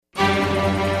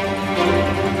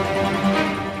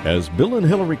As Bill and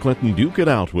Hillary Clinton duke it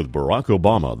out with Barack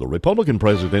Obama, the Republican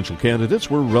presidential candidates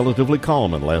were relatively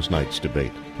calm in last night's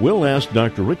debate. We'll ask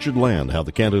Dr. Richard Land how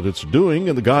the candidates are doing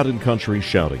in the God and Country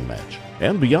shouting match.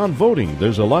 And beyond voting,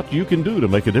 there's a lot you can do to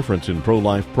make a difference in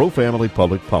pro-life, pro-family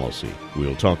public policy.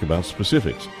 We'll talk about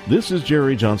specifics. This is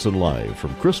Jerry Johnson Live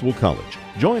from Criswell College.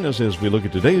 Join us as we look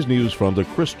at today's news from the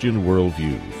Christian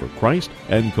worldview for Christ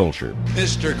and culture.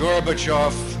 Mr.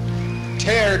 Gorbachev,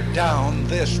 tear down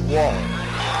this wall.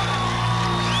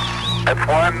 It's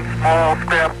one small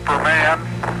step for man,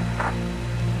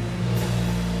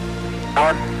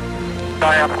 one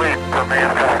giant leap for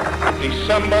mankind.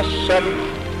 December 7th,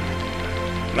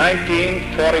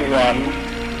 1941,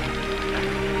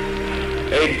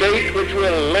 a date which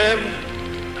will live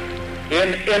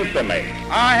in infamy.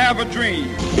 I have a dream.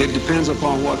 It depends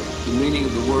upon what the meaning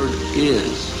of the word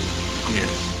is.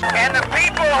 Yes. And the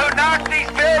people who knock these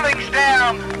buildings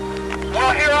down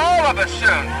will hear all of us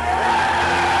soon.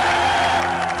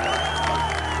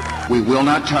 We will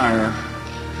not tire,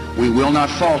 we will not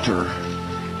falter,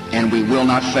 and we will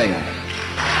not fail.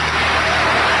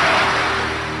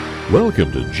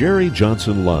 Welcome to Jerry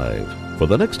Johnson Live. For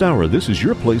the next hour, this is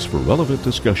your place for relevant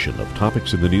discussion of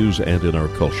topics in the news and in our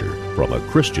culture from a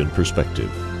Christian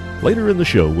perspective. Later in the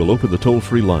show, we'll open the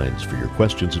toll-free lines for your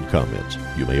questions and comments.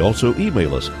 You may also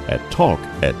email us at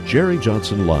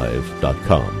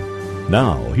talk@jerryjohnsonlive.com.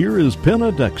 Now, here is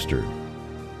Penna Dexter.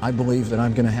 I believe that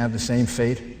I'm going to have the same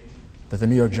fate that the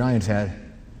New York Giants had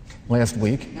last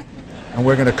week, and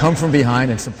we're going to come from behind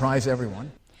and surprise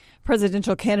everyone.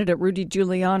 Presidential candidate Rudy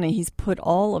Giuliani, he's put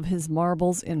all of his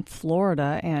marbles in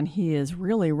Florida, and he is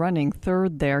really running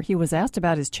third there. He was asked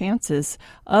about his chances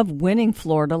of winning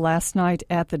Florida last night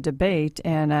at the debate,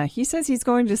 and he says he's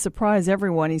going to surprise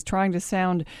everyone. He's trying to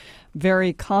sound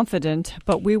very confident,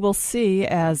 but we will see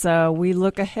as we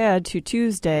look ahead to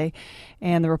Tuesday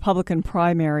and the Republican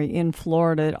primary in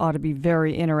Florida. It ought to be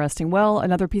very interesting. Well,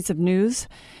 another piece of news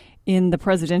in the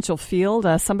presidential field,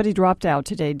 somebody dropped out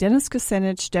today. Dennis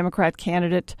Kucinich, Democrat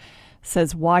candidate,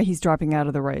 says why he's dropping out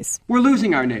of the race. We're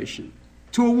losing our nation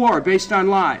to a war based on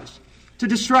lies, to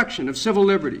destruction of civil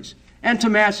liberties, and to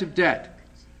massive debt.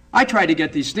 I tried to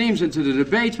get these themes into the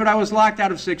debates, but I was locked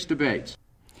out of 6 debates.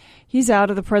 He's out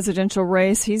of the presidential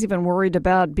race. He's even worried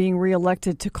about being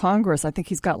reelected to Congress. I think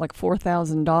he's got like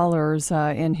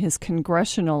 $4,000 in his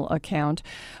congressional account.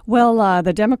 Well,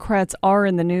 the Democrats are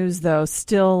in the news, though,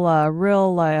 still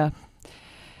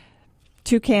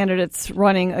two candidates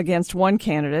running against one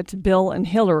candidate, Bill and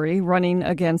Hillary, running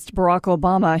against Barack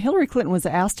Obama. Hillary Clinton was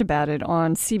asked about it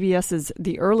on CBS's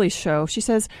The Early Show. She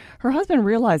says her husband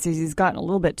realizes he's gotten a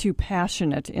little bit too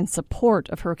passionate in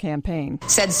support of her campaign.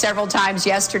 Said several times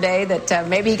yesterday that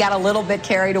maybe he got a little bit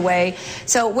carried away.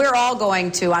 So we're all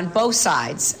going to, on both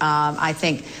sides, I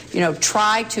think,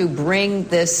 try to bring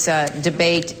this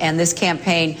debate and this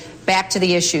campaign back to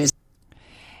the issues.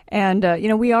 And,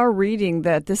 we are reading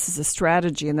that this is a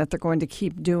strategy and that they're going to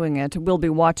keep doing it. We'll be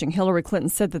watching. Hillary Clinton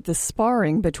said that this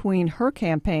sparring between her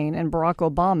campaign and Barack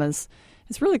Obama's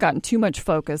has really gotten too much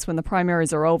focus. When the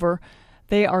primaries are over,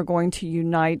 they are going to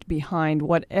unite behind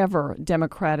whatever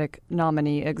Democratic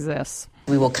nominee exists.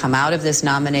 We will come out of this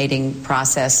nominating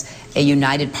process a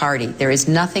united party. There is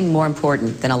nothing more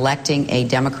important than electing a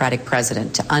Democratic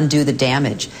president to undo the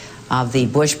damage of the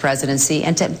Bush presidency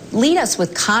and to lead us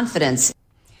with confidence.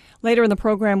 Later in the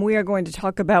program, we are going to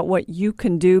talk about what you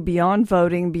can do beyond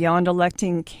voting, beyond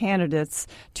electing candidates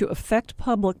to affect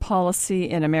public policy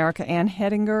in America. Ann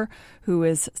Hedinger, who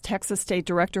is Texas State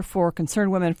Director for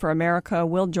Concerned Women for America,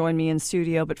 will join me in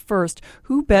studio. But first,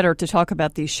 who better to talk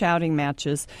about these shouting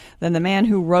matches than the man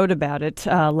who wrote about it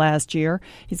last year?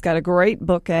 He's got a great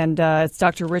book, and it's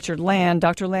Dr. Richard Land.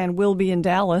 Dr. Land will be in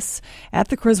Dallas at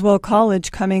the Criswell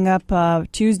College coming up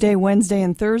Tuesday, Wednesday,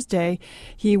 and Thursday.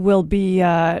 He will be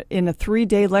in a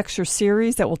 3-day lecture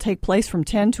series that will take place from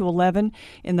 10 to 11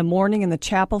 in the morning in the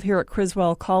chapel here at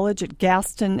Criswell College at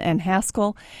Gaston and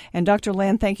Haskell. And Dr.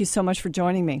 Land, thank you so much for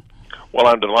joining me. Well,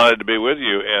 I'm delighted to be with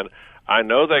you, and I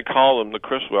know they call them the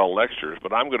Criswell Lectures,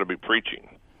 but I'm going to be preaching.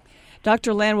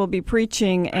 Dr. Land will be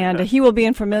preaching, and he will be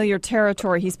in familiar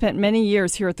territory. He spent many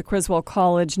years here at the Criswell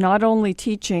College, not only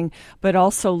teaching, but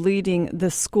also leading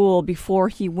the school before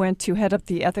he went to head up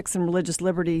the Ethics and Religious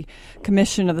Liberty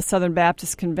Commission of the Southern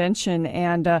Baptist Convention.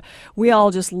 And we all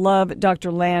just love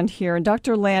Dr. Land here. And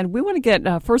Dr. Land, we want to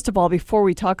get, first of all, before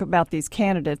we talk about these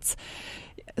candidates,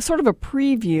 sort of a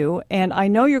preview, and I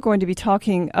know you're going to be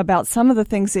talking about some of the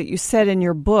things that you said in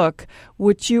your book,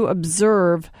 which you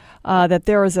observe that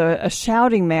there is a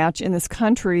shouting match in this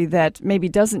country that maybe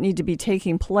doesn't need to be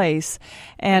taking place.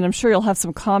 And I'm sure you'll have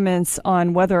some comments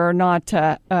on whether or not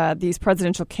these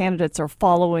presidential candidates are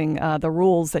following the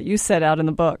rules that you set out in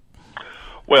the book.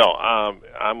 Well,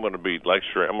 I'm going to be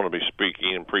lecturing. I'm going to be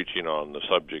speaking and preaching on the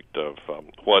subject of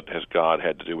what has God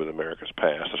had to do with America's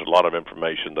past. There's a lot of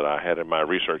information that I had in my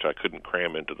research I couldn't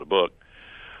cram into the book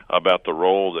about the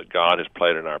role that God has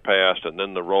played in our past, and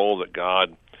then the role that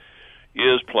God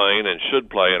is playing and should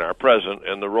play in our present,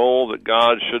 and the role that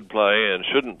God should play and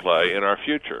shouldn't play in our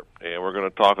future. And we're going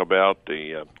to talk about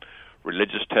the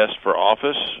religious test for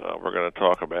office. We're going to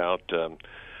talk about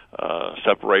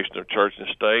separation of church and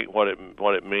state, what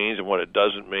it means and what it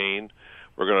doesn't mean.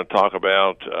 We're going to talk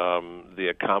about the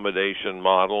accommodation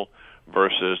model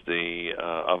versus the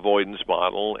avoidance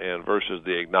model and versus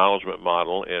the acknowledgement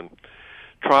model, and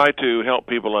try to help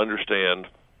people understand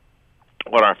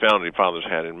what our founding fathers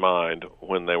had in mind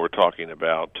when they were talking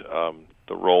about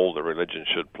the role that religion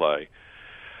should play.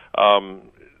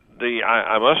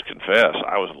 I must confess,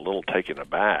 I was a little taken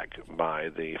aback by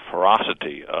the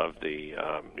ferocity of the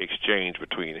exchange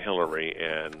between Hillary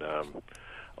and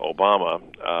Obama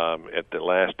at the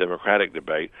last Democratic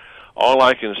debate. All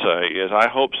I can say is I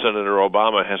hope Senator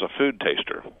Obama has a food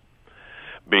taster,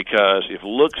 because if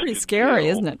looks pretty scary,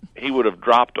 isn't it? He would have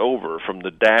dropped over from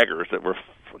the daggers that were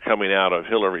coming out of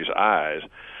Hillary's eyes.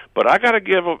 But I got to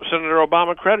give Senator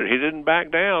Obama credit. He didn't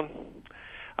back down.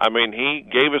 I mean, he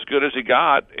gave as good as he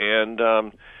got, and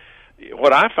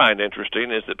what I find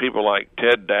interesting is that people like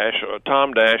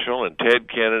Tom Daschle and Ted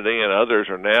Kennedy and others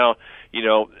are now,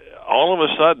 all of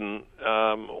a sudden,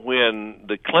 when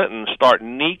the Clintons start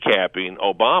kneecapping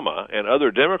Obama and other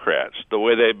Democrats, the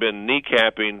way they've been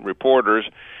kneecapping reporters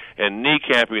and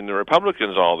kneecapping the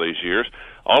Republicans all these years,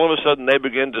 all of a sudden they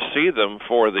begin to see them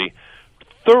for the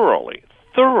thoroughly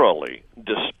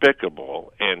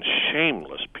despicable and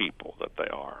shameless people that they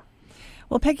are.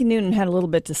 Well, Peggy Noonan had a little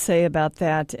bit to say about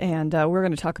that, and we're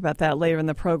going to talk about that later in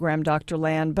the program, Dr.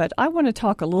 Land. But I want to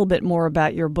talk a little bit more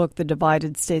about your book, The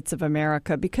Divided States of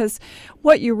America, because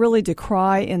what you really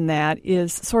decry in that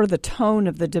is sort of the tone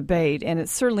of the debate, and it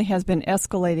certainly has been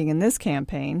escalating in this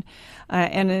campaign.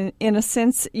 And in a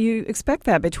sense, you expect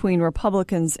that between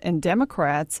Republicans and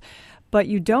Democrats, but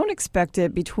you don't expect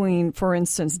it between, for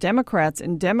instance, Democrats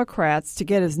and Democrats to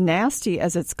get as nasty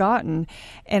as it's gotten.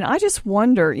 And I just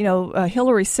wonder,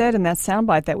 Hillary said in that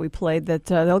soundbite that we played that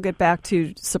they'll get back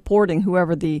to supporting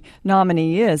whoever the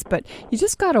nominee is. But you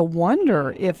just got to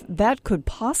wonder if that could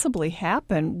possibly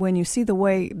happen when you see the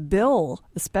way Bill,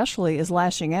 especially, is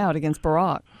lashing out against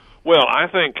Barack. Well, I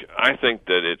think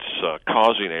that it's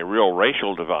causing a real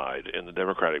racial divide in the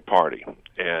Democratic Party,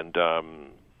 and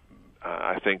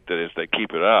I think that if they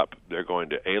keep it up, they're going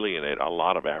to alienate a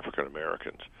lot of African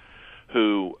Americans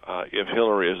who, if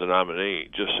Hillary is the nominee,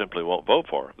 just simply won't vote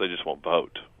for her. They just won't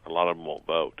vote. A lot of them won't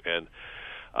vote. And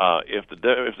if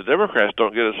the Democrats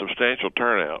don't get a substantial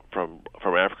turnout from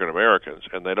African Americans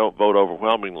and they don't vote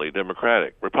overwhelmingly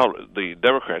Democratic, the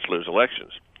Democrats lose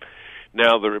elections.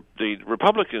 Now, the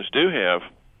Republicans do have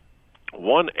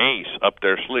one ace up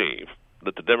their sleeve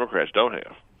that the Democrats don't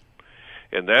have.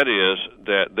 And that is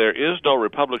that there is no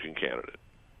Republican candidate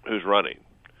who's running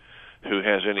who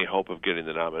has any hope of getting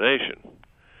the nomination,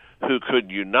 who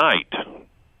could unite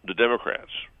the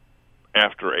Democrats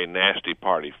after a nasty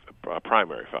party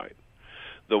primary fight,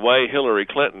 the way Hillary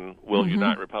Clinton will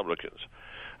unite Republicans.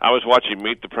 I was watching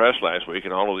Meet the Press last week,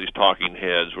 and all of these talking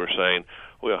heads were saying,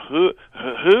 well,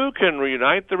 who can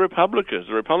reunite the Republicans?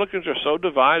 The Republicans are so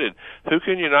divided. Who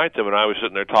can unite them? And I was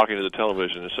sitting there talking to the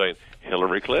television and saying,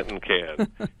 Hillary Clinton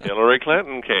can. Hillary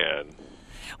Clinton can.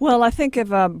 Well, I think if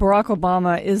Barack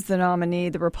Obama is the nominee,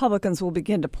 the Republicans will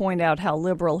begin to point out how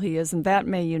liberal he is, and that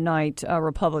may unite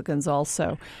Republicans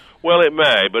also. Well, it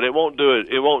may, but it won't do it.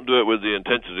 It won't do it with the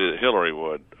intensity that Hillary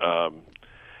would.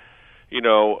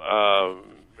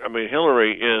 I mean,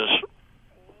 Hillary is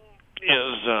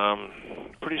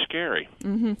pretty scary.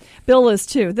 Bill is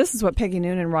too. This is what Peggy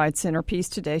Noonan writes in her piece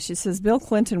today. She says, Bill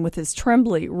Clinton, with his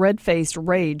trembly, red-faced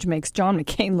rage, makes John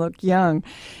McCain look young.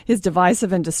 His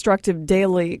divisive and destructive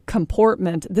daily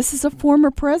comportment, this is a former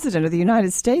president of the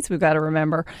United States, we've got to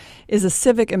remember, is a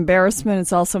civic embarrassment.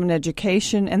 It's also an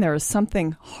education, and there is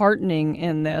something heartening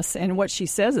in this. And what she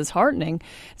says is heartening.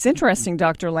 It's interesting,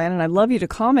 Dr. Land, and I'd love you to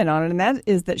comment on it, and that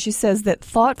is that she says that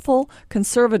thoughtful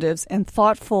conservatives and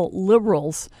thoughtful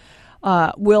liberals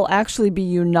will actually be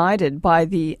united by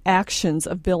the actions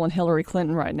of Bill and Hillary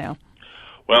Clinton right now.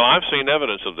 Well, I've seen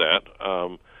evidence of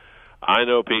that. I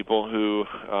know people who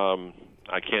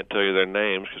I can't tell you their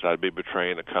names because I'd be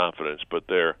betraying the confidence, but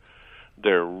they're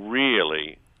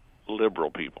really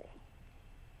liberal people,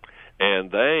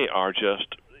 and they are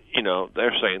just,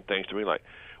 they're saying things to me like,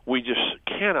 we just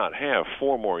cannot have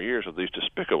 4 more years of these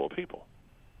despicable people.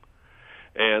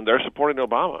 And they're supporting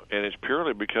Obama, and it's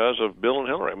purely because of Bill and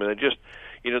Hillary. I mean, they just,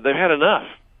 they've had enough.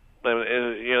 I mean,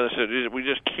 they said, we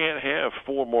just can't have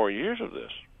 4 more years of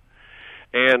this.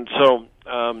 And so,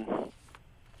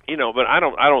 but I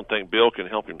don't think Bill can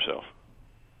help himself.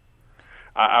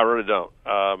 I really don't.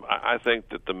 I think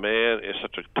that the man is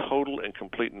such a total and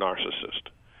complete narcissist.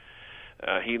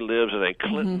 He lives in a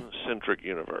Clinton-centric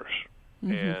universe,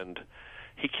 and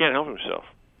he can't help himself,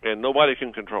 and nobody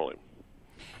can control him.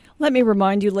 Let me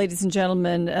remind you, ladies and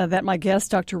gentlemen, that my guest,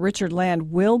 Dr. Richard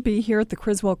Land, will be here at the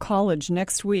Criswell College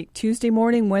next week, Tuesday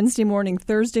morning, Wednesday morning,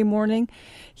 Thursday morning.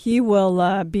 He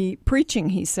will be preaching,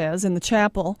 he says, in the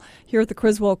chapel here at the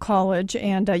Criswell College.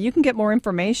 And you can get more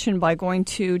information by going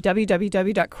to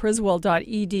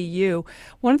www.criswell.edu.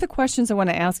 One of the questions I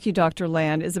want to ask you, Dr.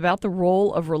 Land, is about the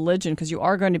role of religion, because you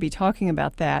are going to be talking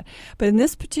about that. But in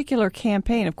this particular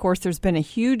campaign, of course, there's been a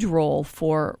huge role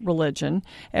for religion.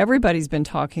 Everybody's been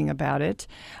talking about it.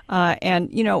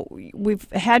 And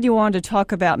we've had you on to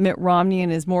talk about Mitt Romney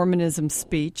and his Mormonism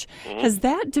speech. Has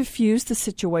that diffused the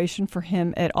situation for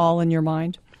him at all in your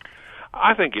mind?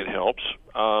 I think it helps.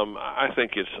 I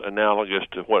think it's analogous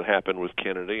to what happened with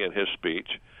Kennedy and his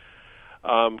speech.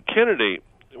 Kennedy,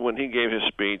 when he gave his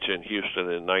speech in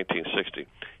Houston in 1960,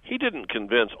 he didn't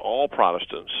convince all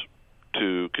Protestants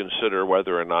to consider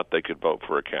whether or not they could vote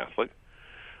for a Catholic.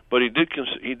 But he did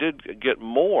get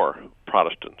more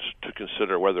Protestants to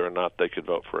consider whether or not they could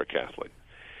vote for a Catholic.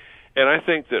 And I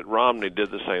think that Romney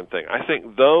did the same thing. I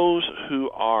think those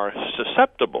who are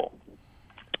susceptible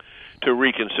to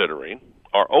reconsidering,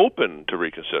 are open to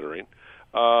reconsidering,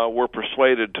 were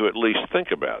persuaded to at least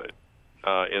think about it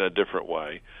in a different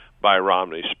way by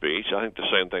Romney's speech. I think the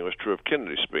same thing was true of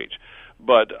Kennedy's speech.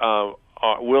 But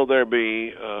will there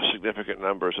be significant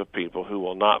numbers of people who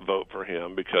will not vote for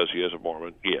him because he is a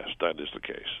Mormon? Yes, that is the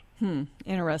case.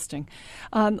 Interesting.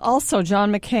 Also,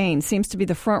 John McCain seems to be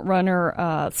the front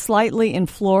runner slightly in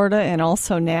Florida and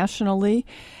also nationally.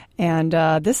 And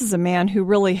this is a man who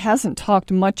really hasn't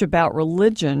talked much about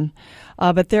religion,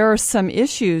 but there are some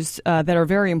issues that are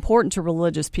very important to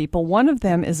religious people. One of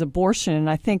them is abortion, and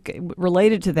I think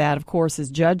related to that, of course,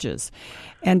 is judges.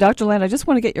 And Dr. Land, I just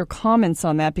want to get your comments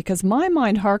on that, because my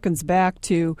mind harkens back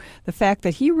to the fact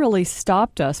that he really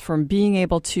stopped us from being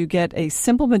able to get a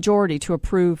simple majority to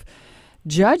approve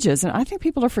judges, and I think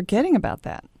people are forgetting about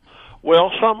that.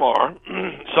 Well, some are.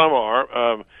 Some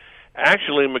are.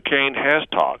 Actually, McCain has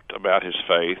talked about his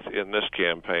faith in this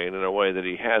campaign in a way that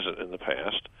he hasn't in the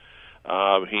past.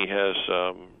 He has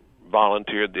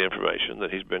volunteered the information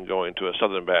that he's been going to a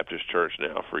Southern Baptist church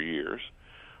now for years,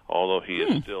 although he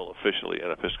is still officially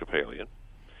an Episcopalian,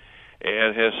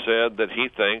 and has said that he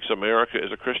thinks America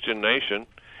is a Christian nation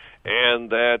and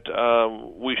that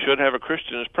we should have a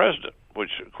Christian as president,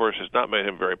 which, of course, has not made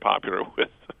him very popular with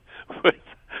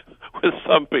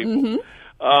some people.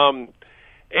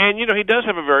 And, he does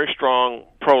have a very strong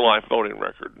pro-life voting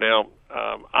record. Now,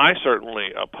 I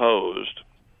certainly opposed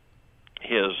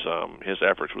his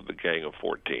efforts with the Gang of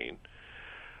 14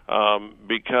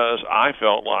 because I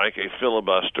felt like a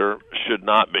filibuster should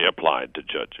not be applied to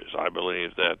judges. I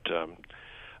believe that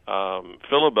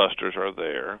filibusters are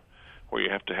there where you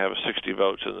have to have 60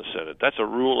 votes in the Senate. That's a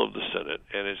rule of the Senate,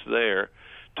 and it's there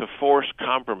to force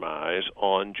compromise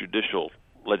on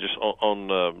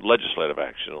legislative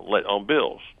action, on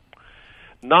bills,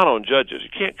 not on judges. You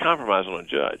can't compromise on a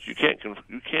judge. You can't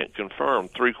confirm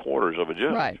 3/4 of a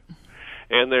judge, right?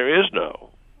 And there is no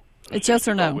it's yes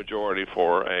or no majority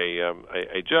for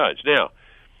a judge. Now,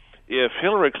 if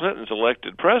Hillary Clinton's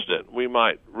elected president, we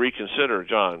might reconsider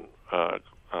John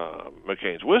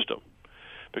McCain's wisdom,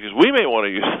 because we may want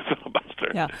to use the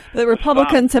filibuster. Yeah, the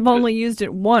Republicans have only used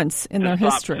it once in their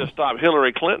history to stop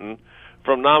Hillary Clinton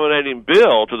from nominating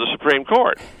Bill to the Supreme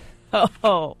Court.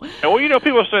 Oh. And,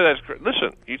 people say that's...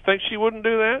 Listen, you think she wouldn't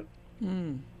do that?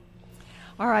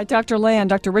 All right, Dr.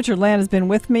 Land. Dr. Richard Land has been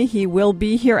with me. He will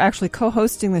be here actually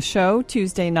co-hosting the show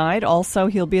Tuesday night. Also,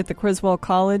 he'll be at the Criswell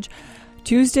College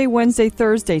Tuesday, Wednesday,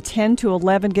 Thursday, 10 to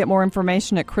 11. Get more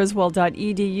information at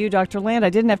criswell.edu. Dr. Land,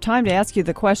 I didn't have time to ask you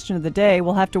the question of the day.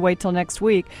 We'll have to wait till next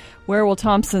week. Where will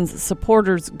Thompson's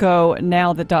supporters go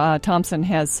now that Thompson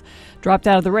has dropped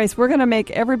out of the race? We're going to make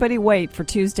everybody wait for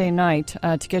Tuesday night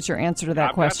to get your answer to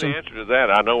that question. I've got the answer to that.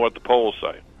 I know what the polls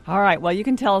say. All right. Well, you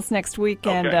can tell us next week,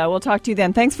 and okay. We'll talk to you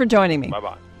then. Thanks for joining me.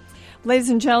 Bye-bye.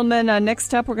 Ladies and gentlemen,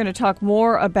 next up we're going to talk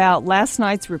more about last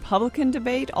night's Republican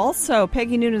debate. Also,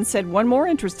 Peggy Noonan said one more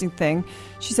interesting thing.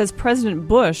 She says President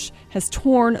Bush has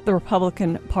torn the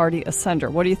Republican Party asunder.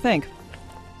 What do you think?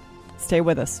 Stay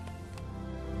with us.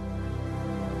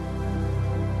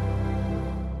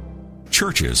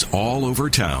 Churches all over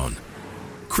town.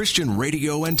 Christian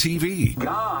radio and TV.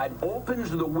 God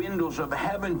opens the windows of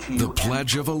heaven to you. The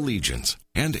Pledge of Allegiance.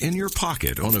 And in your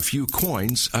pocket on a few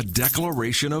coins, a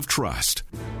declaration of trust.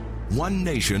 One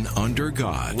nation under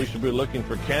God. We should be looking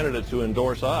for candidates who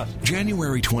endorse us.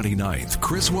 January 29th,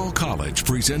 Criswell College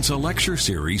presents a lecture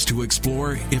series to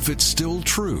explore if it's still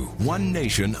true. One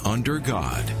nation under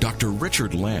God. Dr.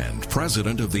 Richard Land,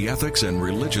 president of the Ethics and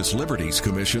Religious Liberties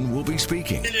Commission, will be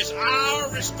speaking. It is our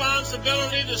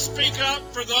responsibility to speak up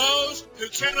for those who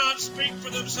cannot speak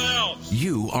for themselves.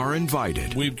 You are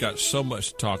invited. We've got so much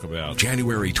to talk about.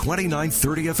 January 29th,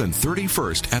 30th, and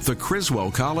 31st at the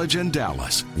Criswell College in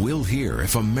Dallas. We'll hear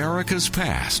if America's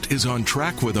past is on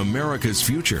track with America's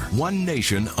future. One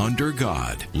nation under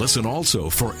God. Listen also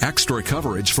for extra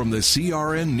coverage from the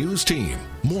CRN News team.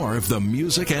 More of the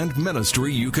music and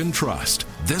ministry you can trust.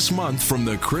 This month from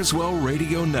the Criswell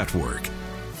Radio Network.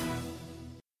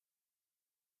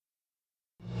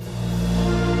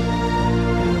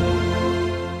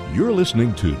 You're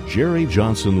listening to Jerry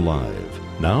Johnson Live.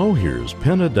 Now, here's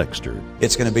Penna Dexter.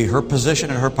 It's going to be her position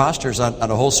and her postures on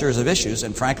a whole series of issues,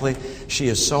 and frankly, she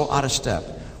is so out of step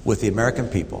with the American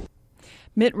people.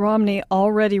 Mitt Romney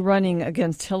already running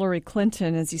against Hillary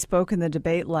Clinton as he spoke in the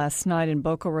debate last night in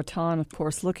Boca Raton, of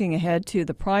course, looking ahead to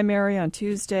the primary on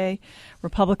Tuesday.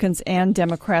 Republicans and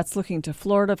Democrats looking to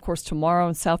Florida, of course, tomorrow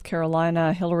in South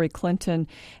Carolina. Hillary Clinton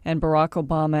and Barack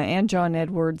Obama and John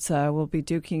Edwards will be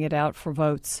duking it out for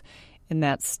votes in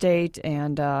that state,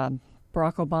 and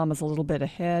Barack Obama's a little bit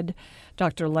ahead.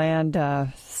 Dr. Land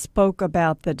spoke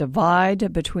about the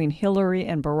divide between Hillary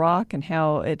and Barack and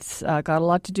how it's got a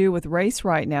lot to do with race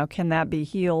right now. Can that be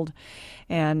healed?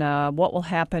 And what will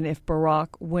happen if Barack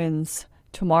wins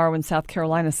tomorrow in South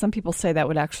Carolina? Some people say that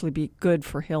would actually be good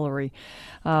for Hillary.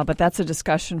 But that's a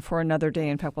discussion for another day.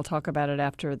 In fact, we'll talk about it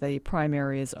after the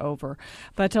primary is over.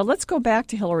 But let's go back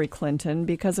to Hillary Clinton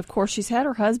because, of course, she's had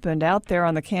her husband out there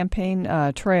on the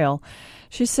campaign trail.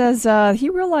 She says he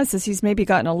realizes he's maybe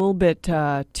gotten a little bit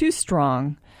too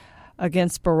strong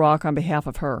against Barack on behalf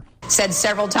of her. Said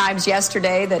several times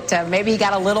yesterday that maybe he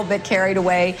got a little bit carried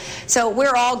away. So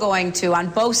we're all going to, on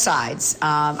both sides,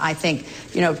 I think,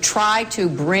 try to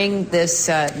bring this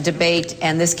debate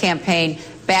and this campaign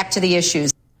back to the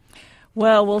issues.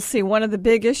 Well, we'll see. One of the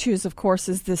big issues, of course,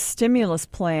 is this stimulus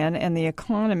plan and the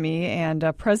economy. And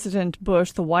President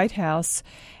Bush, the White House,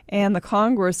 and the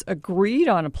Congress agreed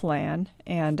on a plan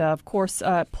and, of course,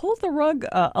 pulled the rug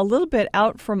a little bit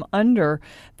out from under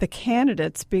the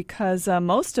candidates because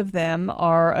most of them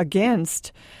are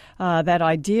against that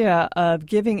idea of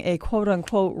giving a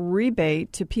quote-unquote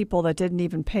rebate to people that didn't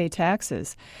even pay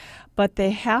taxes. But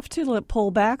they have to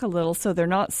pull back a little so they're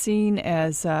not seen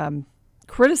as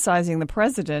criticizing the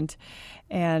president,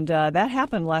 and that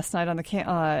happened last night on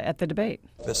at the debate.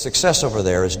 The success over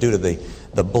there is due to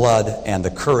the blood and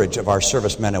the courage of our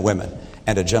servicemen and women,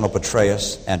 and to General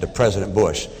Petraeus and to President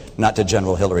Bush, not to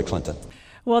General Hillary Clinton.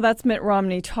 Well, that's Mitt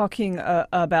Romney talking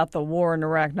about the war in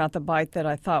Iraq, not the bite that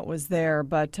I thought was there.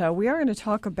 But we are going to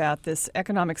talk about this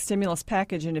economic stimulus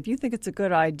package. And if you think it's a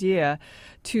good idea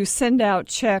to send out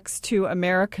checks to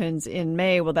Americans in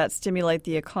May, will that stimulate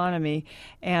the economy?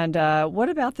 And what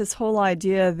about this whole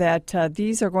idea that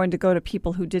these are going to go to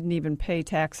people who didn't even pay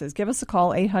taxes? Give us a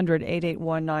call,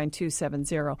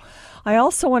 800-881-9270. I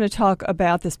also want to talk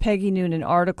about this Peggy Noonan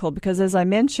article because, as I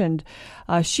mentioned,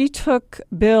 she took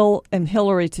Bill and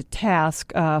Hillary to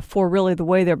task for really the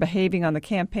way they're behaving on the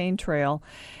campaign trail.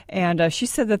 And she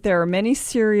said that there are many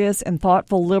serious and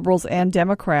thoughtful liberals and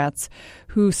Democrats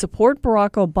who support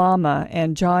Barack Obama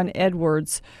and John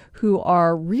Edwards who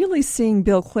are really seeing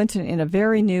Bill Clinton in a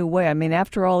very new way. I mean,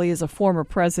 after all, he is a former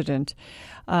president.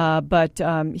 But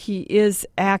he is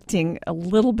acting a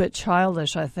little bit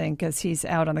childish, I think, as he's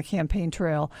out on the campaign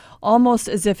trail, almost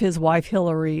as if his wife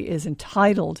Hillary is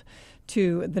entitled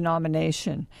to the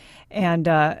nomination. And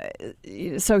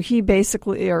so he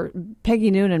basically, or Peggy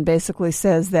Noonan basically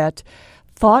says that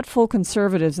thoughtful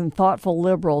conservatives and thoughtful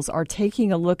liberals are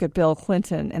taking a look at Bill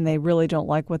Clinton and they really don't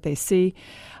like what they see.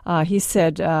 He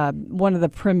said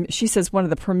she says one of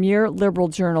the premier liberal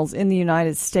journals in the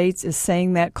United States is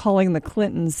saying that, calling the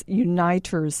Clintons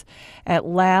uniters at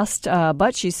last.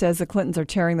 But she says the Clintons are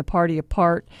tearing the party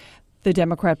apart. The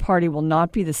Democrat Party will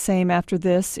not be the same after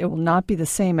this. It will not be the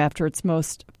same after its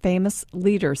most famous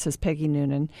leader, says Peggy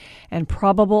Noonan, and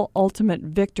probable ultimate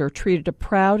victor treated a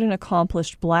proud and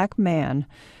accomplished black man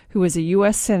who is a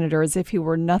U.S. senator as if he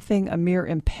were nothing, a mere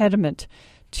impediment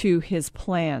to his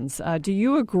plans. Do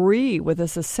you agree with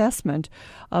this assessment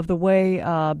of the way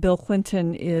Bill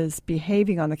Clinton is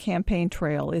behaving on the campaign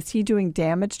trail? Is he doing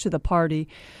damage to the party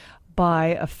by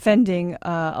offending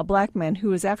a black man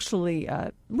who is actually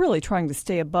really trying to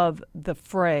stay above the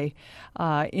fray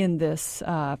in this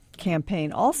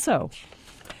campaign? Also,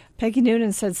 Peggy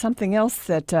Noonan said something else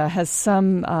that has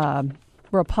some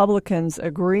Republicans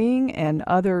agreeing and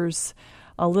others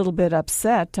a little bit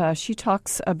upset. She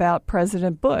talks about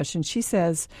President Bush, and she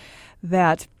says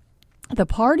that the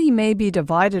party may be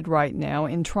divided right now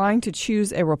in trying to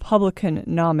choose a Republican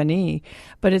nominee,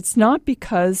 but it's not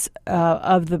because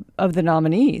of the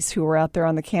nominees who are out there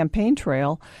on the campaign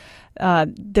trail.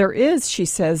 There is, she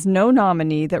says, no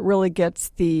nominee that really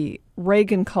gets the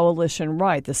Reagan coalition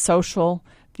right, the social,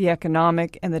 the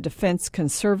economic, and the defense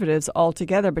conservatives all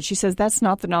together. But she says that's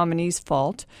not the nominee's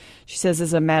fault. She says,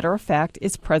 as a matter of fact,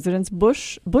 it's President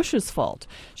Bush's fault.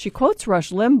 She quotes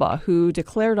Rush Limbaugh, who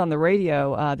declared on the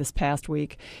radio this past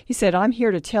week. He said, "I'm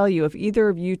here to tell you, if either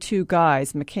of you two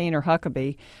guys, McCain or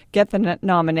Huckabee, get the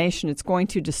nomination, it's going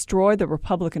to destroy the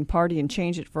Republican Party and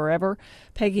change it forever."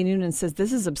 Peggy Noonan says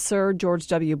this is absurd. George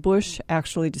W. Bush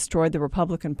actually destroyed the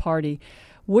Republican Party,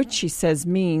 which she says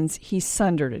means he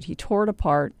sundered it. He tore it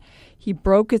apart. He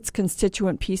broke its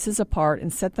constituent pieces apart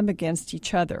and set them against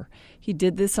each other. He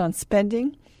did this on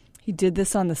spending. He did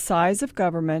this on the size of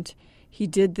government. He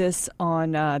did this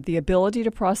on the ability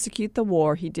to prosecute the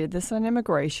war. He did this on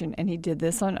immigration, and he did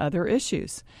this on other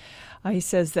issues. He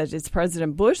says that it's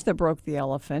President Bush that broke the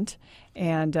elephant,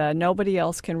 and nobody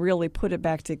else can really put it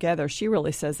back together. She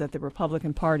really says that the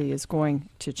Republican Party is going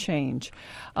to change.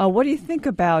 What do you think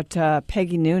about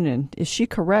Peggy Noonan? Is she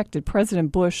correct? Did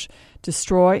President Bush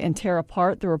destroy and tear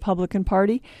apart the Republican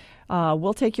Party?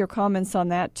 We'll take your comments on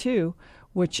that, too,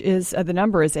 which is the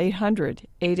number is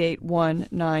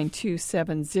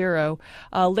 800-881-9270.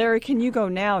 Larry, can you go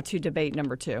now to debate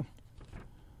number 2?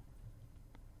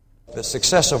 The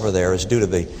success over there is due to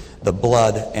the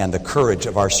blood and the courage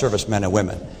of our servicemen and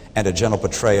women, and to General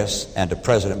Petraeus and to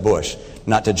President Bush,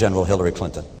 not to General Hillary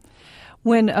Clinton.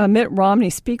 When Mitt Romney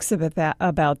speaks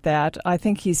about that, I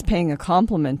think he's paying a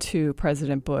compliment to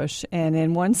President Bush. And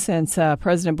in one sense,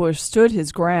 President Bush stood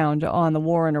his ground on the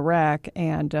war in Iraq,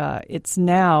 and it's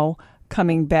now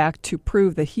coming back to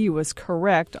prove that he was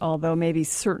correct, although maybe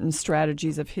certain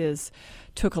strategies of his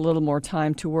took a little more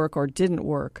time to work or didn't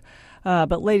work.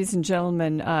 But ladies and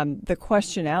gentlemen, the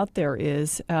question out there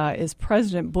is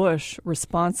President Bush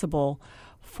responsible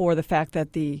for the fact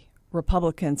that the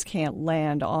Republicans can't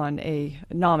land on a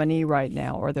nominee right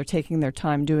now, or they're taking their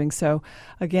time doing so?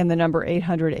 Again, the number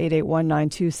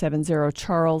 800-881-9270.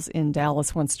 Charles in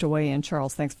Dallas wants to weigh in.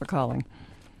 Charles, thanks for calling.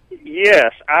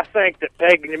 Yes, I think that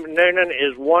Peggy Noonan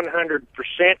is 100%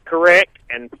 correct,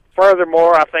 and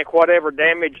furthermore, I think whatever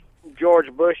damage George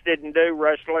Bush didn't do,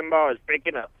 Rush Limbaugh is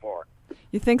picking up for it.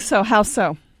 You think so? How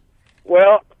so?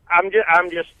 Well, I'm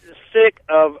just sick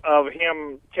of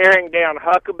him tearing down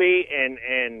Huckabee and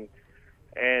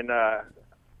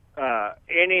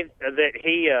any that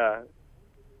he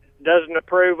doesn't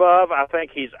approve of. I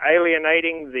think he's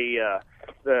alienating the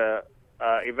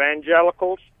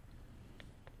evangelicals,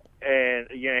 and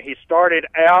he started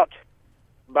out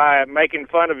by making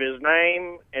fun of his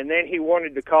name, and then he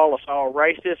wanted to call us all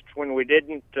racist when we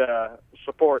didn't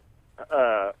support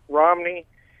Romney,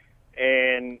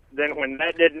 and then when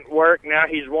that didn't work, now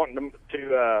he's wanting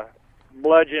to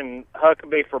bludgeon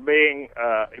Huckabee for being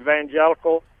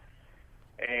evangelical,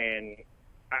 and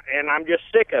I'm just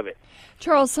sick of it.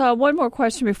 Charles, one more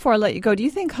question before I let you go. Do you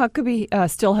think Huckabee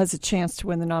still has a chance to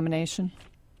win the nomination?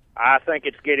 I think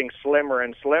it's getting slimmer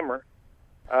and slimmer.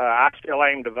 I still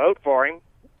aim to vote for him,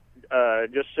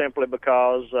 just simply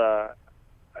because I'm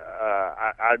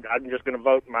just going to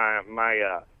vote my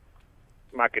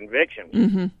convictions.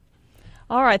 Mm-hmm.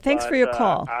 All right. Thanks for your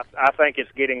call. I think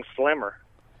it's getting slimmer.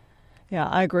 Yeah,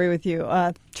 I agree with you.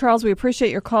 Charles, we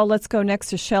appreciate your call. Let's go next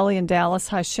to Shelley in Dallas.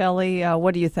 Hi, Shelley.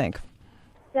 What do you think?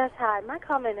 Yes, hi. My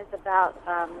comment is about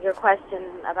your question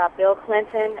about Bill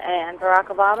Clinton and Barack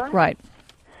Obama. Right.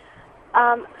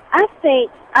 I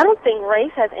don't think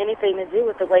race has anything to do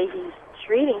with the way he's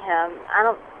treating him. I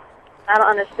don't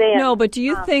understand. No, but do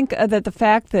you think that the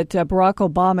fact that Barack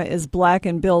Obama is black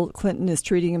and Bill Clinton is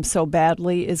treating him so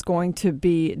badly is going to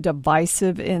be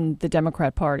divisive in the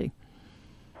Democrat Party?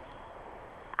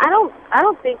 I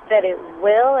don't think that it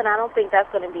will, and I don't think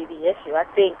that's going to be the issue. I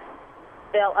think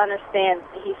they'll understand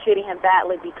he's treating him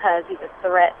badly because he's a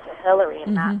threat to Hillary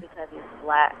and not because he's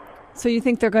black. So you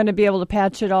think they're going to be able to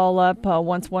patch it all up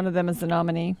once one of them is the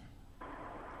nominee?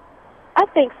 I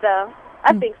think so.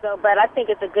 I think so, but I think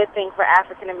it's a good thing for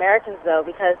African Americans, though,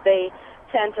 because they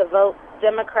tend to vote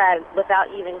Democrat without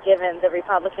even giving the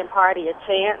Republican Party a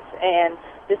chance, and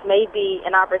this may be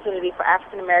an opportunity for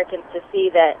African Americans to see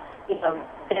that,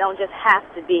 they don't just have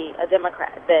to be a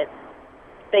Democrat, that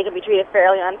they can be treated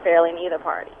fairly or unfairly in either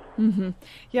party.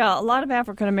 Yeah, a lot of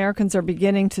African Americans are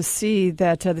beginning to see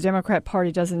that the Democrat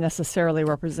Party doesn't necessarily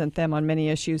represent them on many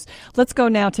issues. Let's go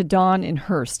now to Don in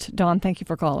Hearst. Don, thank you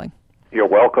for calling. You're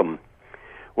welcome.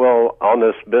 Well, on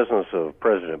this business of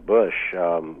President Bush,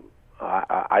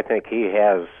 I think he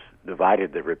has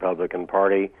divided the Republican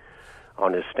Party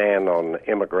on his stand on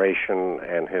immigration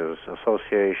and his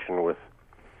association with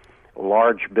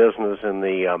large business in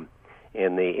the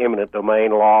eminent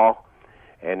domain law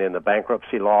and in the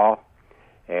bankruptcy law,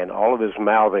 and all of his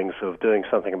mouthings of doing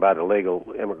something about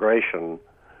illegal immigration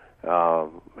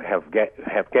have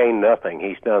gained nothing.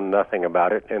 He's done nothing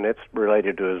about it, and it's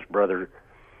related to his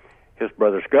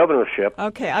brother's governorship.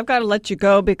 Okay, I've got to let you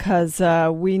go because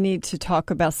we need to talk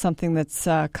about something that's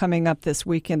coming up this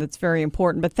weekend that's very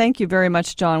important. But thank you very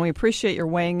much, John. We appreciate your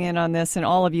weighing in on this and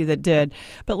all of you that did.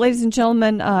 But ladies and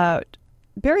gentlemen,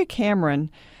 Barry Cameron,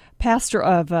 pastor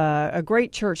of a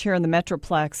great church here in the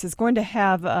Metroplex, is going to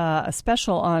have a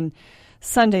special on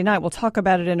Sunday night. We'll talk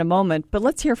about it in a moment, but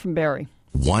let's hear from Barry.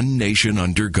 One Nation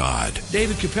Under God.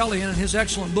 David Kupelian, in his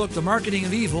excellent book, The Marketing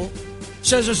of Evil,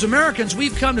 says, as Americans,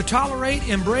 we've come to tolerate,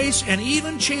 embrace, and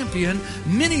even champion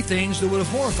many things that would have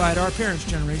horrified our parents'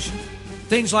 generation.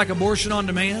 Things like abortion on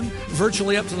demand,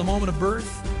 virtually up to the moment of birth,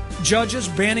 judges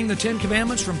banning the Ten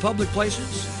Commandments from public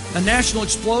places, a national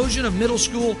explosion of middle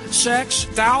school sex,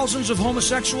 thousands of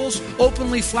homosexuals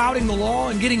openly flouting the law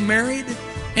and getting married,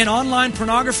 and online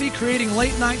pornography creating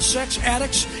late-night sex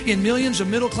addicts in millions of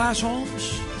middle-class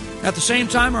homes. At the same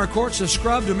time, our courts have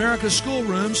scrubbed America's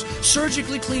schoolrooms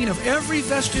surgically clean of every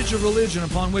vestige of religion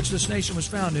upon which this nation was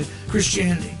founded,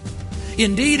 Christianity.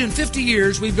 Indeed, in 50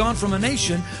 years, we've gone from a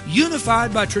nation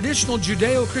unified by traditional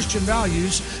Judeo-Christian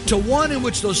values to one in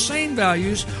which those same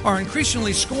values are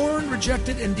increasingly scorned,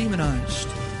 rejected, and demonized.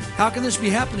 How can this be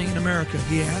happening in America,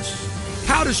 he asks?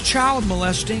 How does child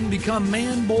molesting become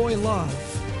man-boy love?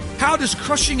 How does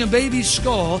crushing a baby's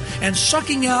skull and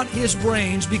sucking out his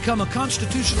brains become a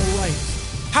constitutional right?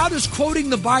 How does quoting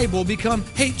the Bible become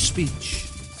hate speech?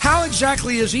 How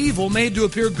exactly is evil made to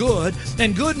appear good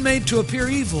and good made to appear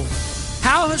evil?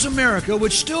 How has America,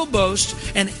 which still boasts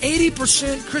an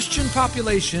 80% Christian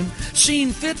population, seen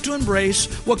fit to embrace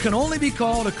what can only be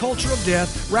called a culture of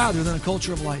death rather than a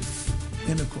culture of life?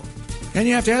 End of quote. And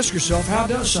you have to ask yourself, how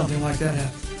does something like that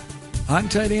happen? I can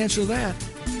tell you the answer to that.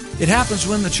 It happens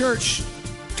when the church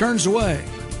turns away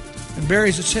and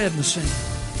buries its head in the sand.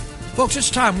 Folks,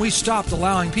 it's time we stopped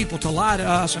allowing people to lie to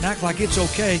us and act like it's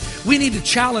okay. We need to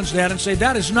challenge that and say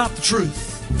that is not the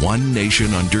truth. One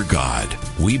Nation Under God.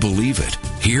 We believe it.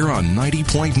 Here on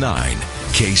 90.9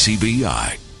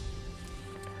 KCBI.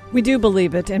 We do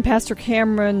believe it, and Pastor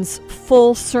Cameron's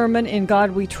full sermon, In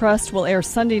God We Trust, will air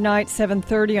Sunday night,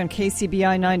 7:30 on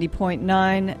KCBI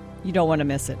 90.9. You don't want to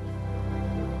miss it.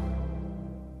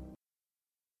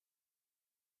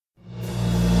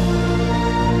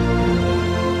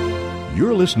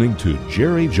 You're listening to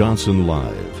Jerry Johnson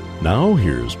Live. Now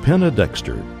here's Penna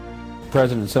Dexter.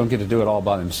 Presidents don't get to do it all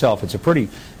by themselves. It's a pretty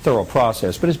thorough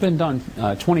process, but it's been done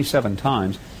 27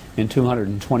 times in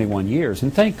 221 years.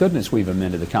 And thank goodness we've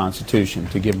amended the Constitution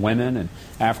to give women and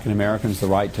African Americans the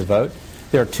right to vote.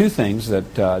 There are two things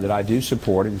that I do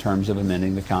support in terms of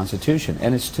amending the Constitution,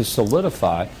 and it's to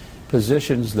solidify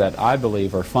positions that I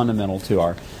believe are fundamental to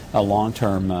our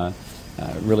long-term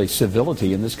really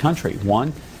civility in this country.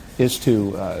 One is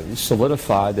to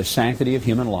solidify the sanctity of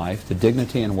human life, the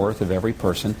dignity and worth of every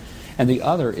person. And the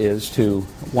other is to,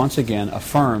 once again,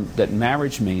 affirm that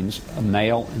marriage means a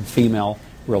male and female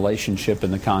relationship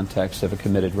in the context of a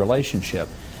committed relationship.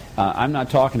 I'm not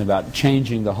talking about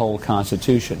changing the whole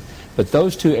Constitution, but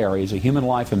those two areas, a human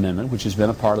life amendment, which has been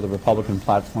a part of the Republican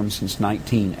platform since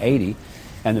 1980,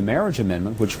 and the marriage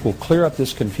amendment, which will clear up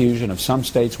this confusion of some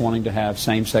states wanting to have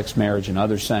same-sex marriage and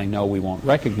others saying, no, we won't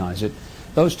recognize it.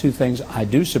 Those two things I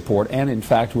do support and, in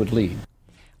fact, would lead.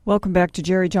 Welcome back to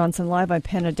Jerry Johnson Live. I'm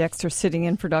Penna Dexter, sitting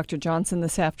in for Dr. Johnson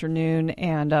this afternoon.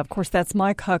 And, of course, that's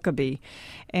Mike Huckabee.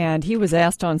 And he was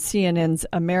asked on CNN's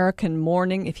American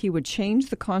Morning if he would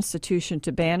change the Constitution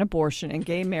to ban abortion and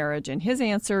gay marriage. And his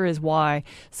answer is why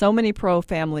so many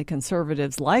pro-family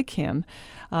conservatives like him,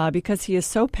 because he is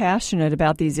so passionate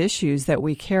about these issues that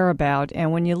we care about.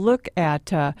 And when you look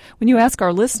at, when you ask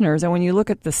our listeners and when you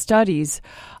look at the studies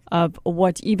of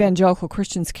what evangelical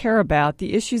Christians care about,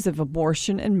 the issues of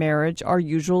abortion and marriage are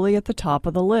usually at the top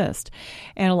of the list.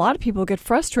 And a lot of people get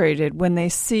frustrated when they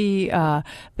see that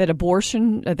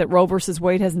abortion, that Roe versus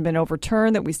Wade hasn't been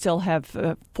overturned, that we still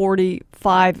have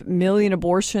 45 million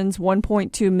abortions,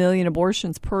 1.2 million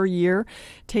abortions per year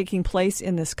taking place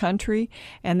in this country,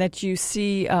 and that you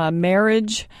see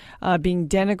marriage being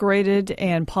denigrated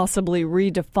and possibly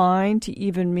redefined to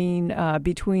even mean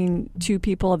between two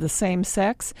people of the same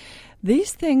sex.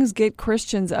 These things get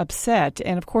Christians upset,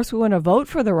 and of course we want to vote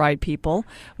for the right people,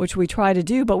 which we try to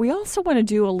do, but we also want to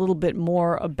do a little bit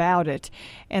more about it.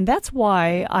 And that's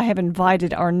why I have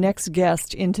invited our next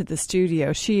guest into the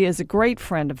studio. She is a great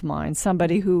friend of mine,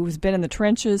 somebody who's been in the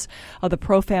trenches of the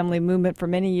pro-family movement for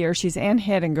many years. She's Ann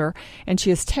Hedinger, and she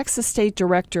is Texas State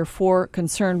Director for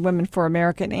Concerned Women for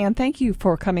America. And Ann, thank you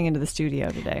for coming into the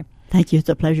studio today. Thank you. It's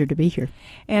a pleasure to be here.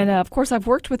 And, of course, I've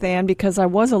worked with Ann because I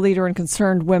was a leader in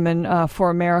Concerned Women for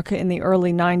America in the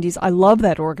early 90s. I love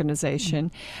that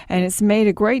organization, and it's made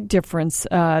a great difference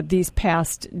these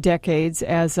past decades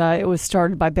as it was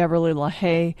started by Beverly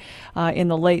LaHaye in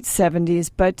the late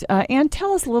 70s. But, Ann,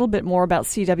 tell us a little bit more about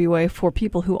CWA for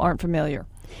people who aren't familiar.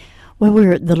 Well,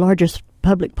 we're the largest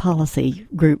public policy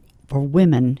group for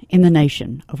women in the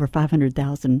nation, over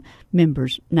 500,000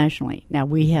 members nationally. Now,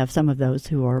 we have some of those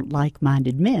who are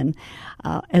like-minded men,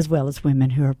 as well as women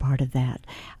who are part of that.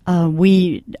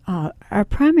 Our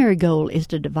primary goal is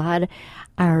to divide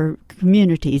our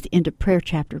communities into prayer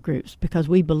chapter groups because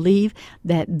we believe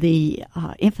that the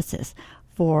emphasis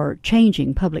for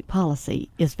changing public policy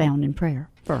is found in prayer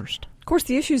first. Of course,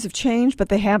 the issues have changed, but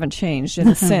they haven't changed in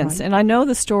a sense. Right. And I know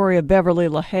the story of Beverly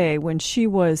LaHaye when she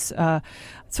was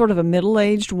sort of a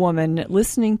middle-aged woman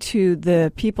listening to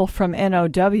the people from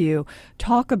NOW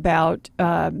talk about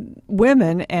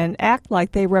women and act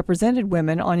like they represented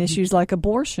women on issues like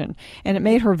abortion. And it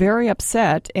made her very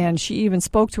upset, and she even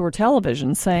spoke to her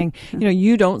television saying,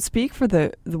 you don't speak for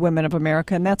the women of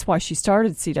America, and that's why she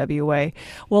started CWA.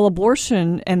 Well,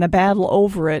 abortion and the battle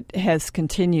over it has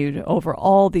continued over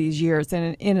all these years.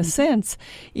 And in a sense,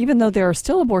 even though there are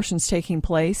still abortions taking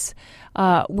place,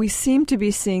 we seem to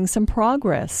be seeing some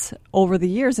progress over the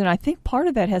years, and I think part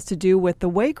of that has to do with the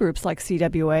way groups like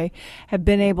CWA have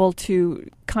been able to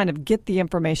kind of get the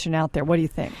information out there. What do you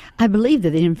think? I believe that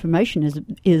the information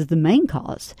is the main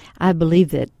cause. I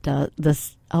believe that the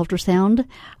ultrasound,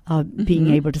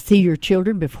 being able to see your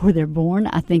children before they're born,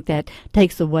 I think that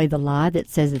takes away the lie that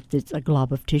says it's a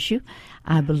glob of tissue.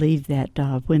 I believe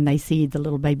that when they see the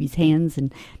little baby's hands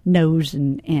and nose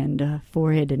and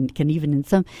forehead, and can even in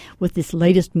some, with this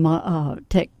latest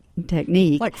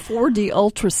technique. Like 4D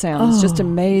ultrasound is just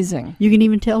amazing. You can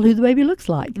even tell who the baby looks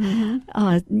like.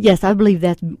 Yes, I believe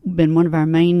that's been one of our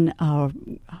main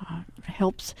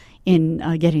helps in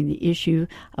getting the issue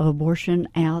of abortion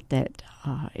out, that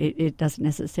it doesn't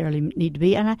necessarily need to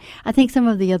be. And I think some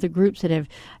of the other groups that have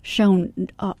shown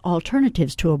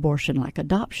alternatives to abortion, like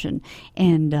adoption,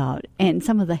 and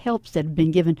some of the helps that have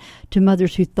been given to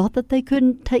mothers who thought that they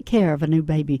couldn't take care of a new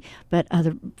baby, but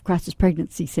other crisis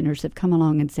pregnancy centers have come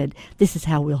along and said, this is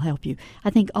how we'll help you.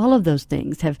 I think all of those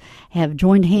things have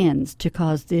joined hands to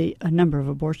cause a number of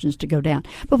abortions to go down.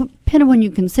 But, Penna, when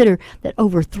you consider that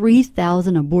over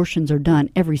 3,000 abortions are done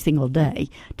every single day,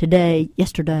 today,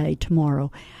 yesterday,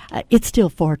 tomorrow, it's still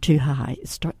far too high.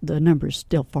 The number is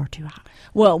still far too high.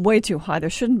 Well, way too high. There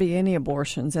shouldn't be any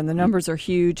abortions, and the numbers are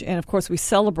huge. And, of course, we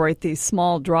celebrate these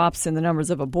small drops in the numbers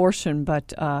of abortion,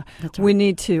 but we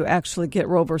need to actually get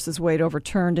Roe versus Wade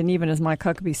overturned, and even, as Mike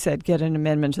Huckabee said, get an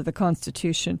amendment to the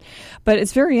Constitution. But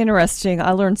it's very interesting.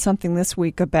 I learned something this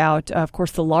week about, of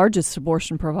course, the largest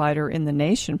abortion provider in the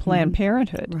nation, Planned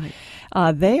Parenthood.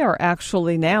 Right. They are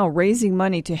actually now raising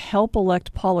money to help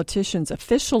elect politicians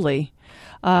officially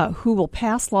who will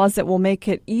pass laws that will make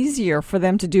it easier for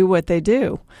them to do what they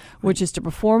do, which is to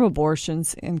perform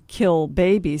abortions and kill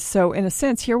babies. So in a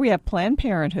sense, here we have Planned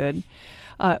Parenthood,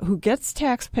 who gets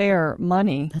taxpayer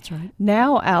money. That's right.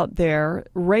 Now out there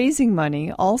raising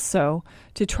money also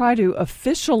to try to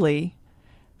officially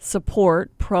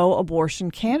support pro-abortion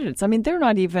candidates. I mean, they're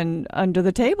not even under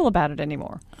the table about it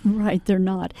anymore. Right, they're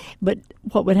not. But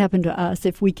what would happen to us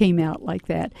if we came out like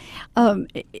that?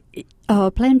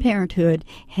 Planned Parenthood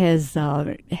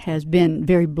has been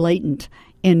very blatant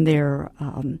in their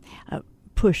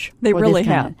push. They for really this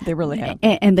have. They really have.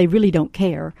 And they really don't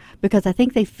care, because I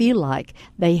think they feel like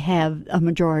they have a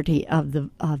majority of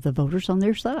the voters on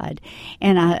their side.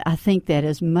 And I think that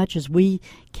as much as we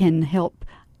can help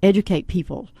educate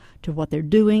people to what they're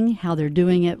doing, how they're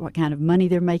doing it, what kind of money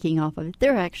they're making off of it,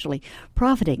 they're actually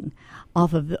profiting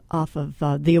off of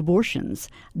the abortions.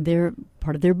 They're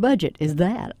part of their budget is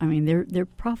that. I mean, they're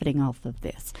profiting off of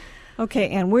this. Okay,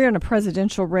 and we're in a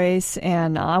presidential race,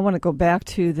 and I want to go back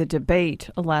to the debate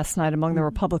last night among the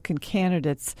Republican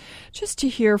candidates, just to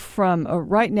hear from,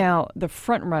 right now, the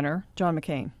front runner, John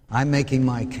McCain. I'm making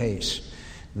my case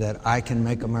that I can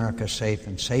make America safe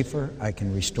and safer, I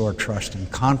can restore trust and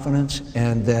confidence,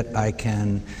 and that I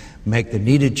can make the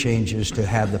needed changes to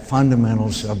have the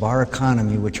fundamentals of our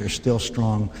economy, which are still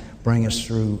strong, bring us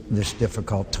through this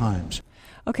difficult times.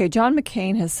 Okay, John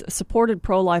McCain has supported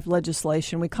pro-life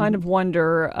legislation. We kind of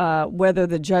wonder whether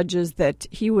the judges that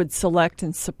he would select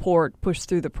and support, push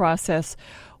through the process,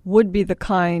 would be the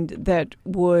kind that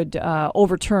would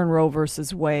overturn Roe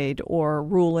versus Wade or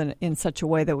rule in such a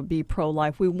way that would be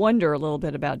pro-life. We wonder a little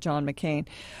bit about John McCain.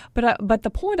 But the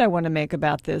point I want to make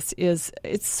about this is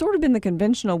it's sort of been the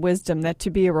conventional wisdom that to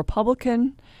be a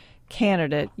Republican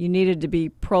candidate, you needed to be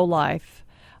pro-life.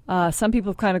 Some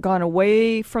people have kind of gone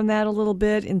away from that a little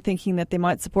bit in thinking that they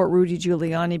might support Rudy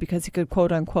Giuliani because he could,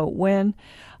 quote unquote, win.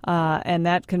 And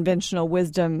that conventional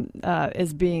wisdom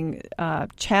is being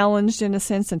challenged in a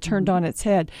sense and turned on its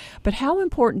head. But how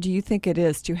important do you think it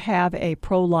is to have a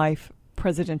pro-life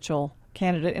presidential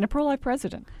candidate and a pro-life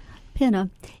president? Penna,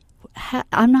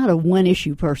 I'm not a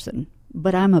one-issue person,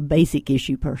 but I'm a basic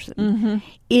issue person. Mm-hmm.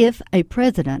 If a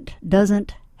president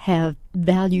doesn't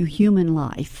value human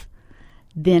life,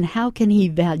 then how can he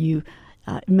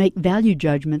make value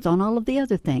judgments on all of the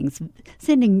other things?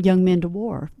 Sending young men to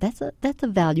war, that's a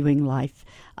valuing life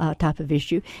type of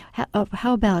issue.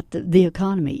 How about the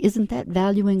economy? Isn't that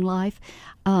valuing life?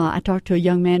 I talked to a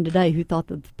young man today who thought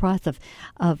that the price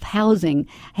of housing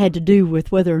had to do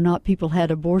with whether or not people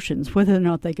had abortions, whether or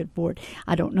not they could afford.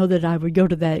 I don't know that I would go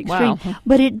to that extreme, wow.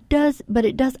 But it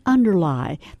does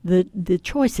underlie the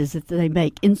choices that they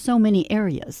make in so many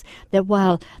areas. That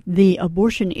while the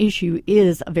abortion issue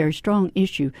is a very strong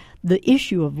issue, the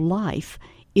issue of life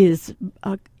is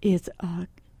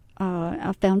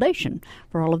a foundation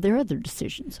for all of their other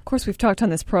decisions. Of course, we've talked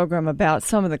on this program about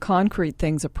some of the concrete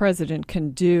things a president can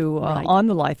do right. on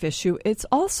the life issue. It's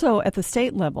also at the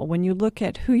state level. When you look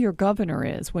at who your governor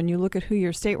is, when you look at who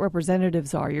your state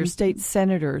representatives are, your state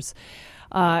senators,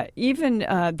 even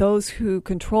those who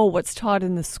control what's taught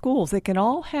in the schools, they can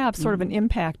all have sort of an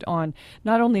impact on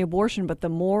not only abortion but the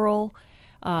moral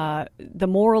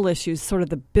issues, sort of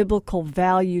the biblical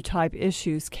value type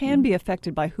issues, can be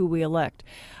affected by who we elect.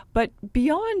 But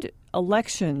beyond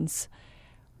elections,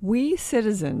 we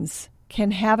citizens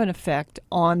can have an effect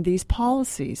on these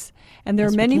policies. And there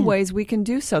are many ways we can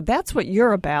do so. That's what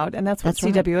you're about, and that's what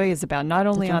CWA is about, not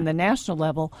only on the national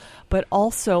level, but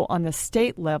also on the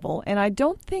state level. And I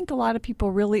don't think a lot of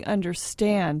people really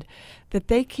understand that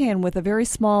they can, with a very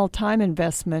small time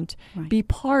investment, be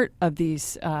part of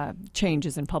these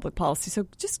changes in public policy. So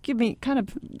just give me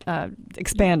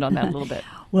expand on that a little bit.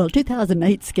 Well,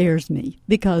 2008 scares me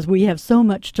because we have so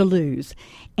much to lose.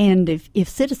 And if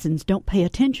citizens don't pay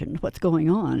attention to what's going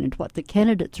on and what the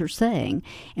candidates are saying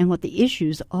and what the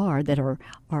issues are that are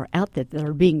out there that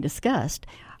are being discussed,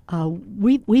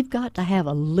 we've got to have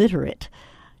a literate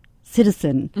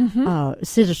citizenry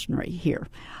here.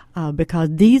 Because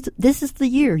this is the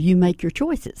year you make your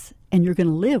choices, and you're going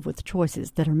to live with the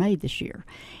choices that are made this year,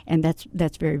 and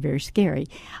that's very, very scary.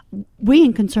 We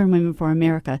in Concerned Women for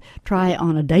America try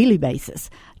on a daily basis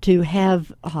to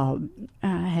have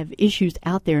issues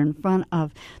out there in front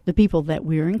of the people that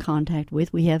we're in contact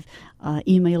with. We have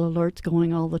email alerts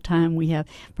going all the time. We have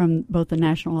from both the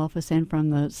national office and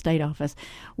from the state office.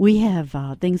 We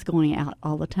have things going out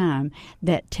all the time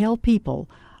that tell people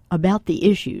about the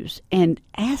issues and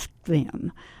ask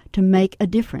them to make a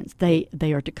difference.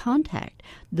 They are to contact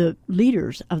the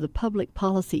leaders of the public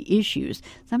policy issues.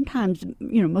 Sometimes,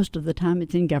 most of the time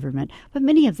it's in government, but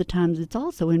many of the times it's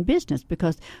also in business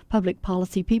because public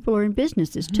policy people are in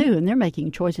businesses too, and they're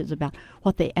making choices about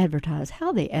what they advertise,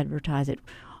 how they advertise it,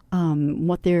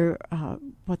 what their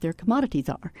commodities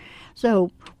are.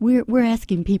 So we're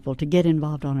asking people to get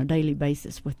involved on a daily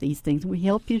basis with these things. We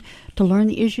help you to learn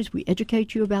the issues. We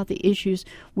educate you about the issues.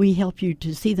 We help you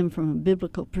to see them from a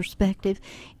biblical perspective,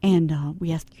 and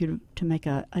we ask you to make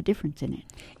a difference in it.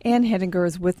 Ann Hedinger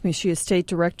is with me. She is State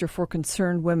Director for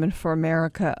Concerned Women for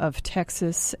America of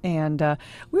Texas, and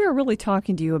we are really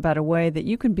talking to you about a way that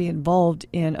you can be involved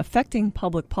in affecting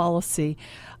public policy.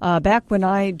 Back when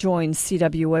I joined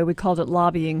CWA, we called it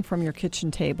lobbying from your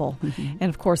kitchen table. Mm-hmm. And,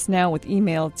 of course, now with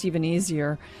email, it's even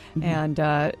easier. Mm-hmm. And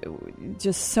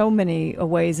just so many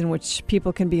ways in which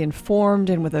people can be informed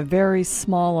and with a very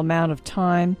small amount of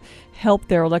time help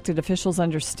their elected officials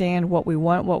understand what we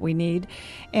want, what we need.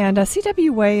 And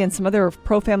CWA and some other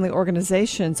pro-family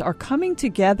organizations are coming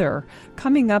together,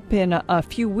 coming up in a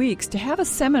few weeks, to have a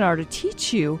seminar to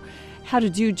teach you how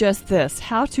to do just this,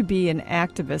 how to be an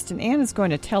activist. And Ann is going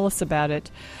to tell us about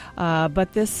it.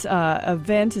 But this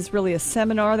event is really a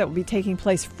seminar that will be taking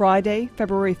place Friday,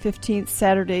 February 15th,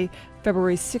 Saturday,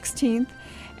 February 16th.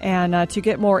 And to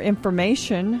get more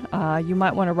information, you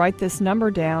might want to write this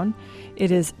number down.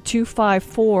 It is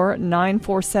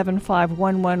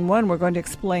 254-947-5111. We're going to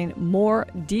explain more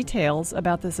details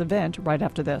about this event right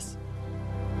after this.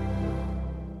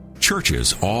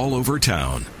 Churches all over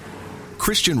town.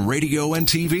 Christian radio and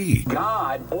TV.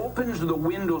 God opens the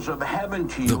windows of heaven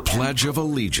to you. The Pledge of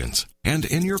Allegiance. And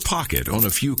in your pocket on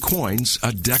a few coins,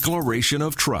 a declaration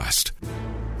of trust.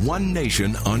 One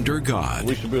nation under God.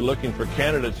 We should be looking for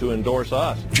candidates who endorse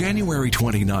us. January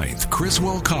 29th,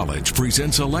 Criswell College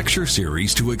presents a lecture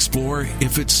series to explore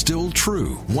if it's still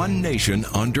true. One nation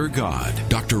under God.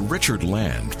 Dr. Richard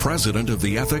Land, president of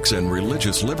the Ethics and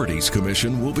Religious Liberties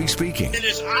Commission, will be speaking. It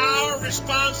is our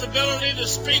responsibility to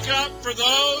speak up for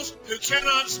those who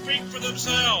cannot speak for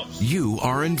themselves. You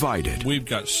are invited. We've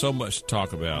got so much to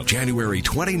talk about. January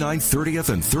 29th,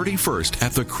 30th, and 31st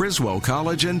at the Criswell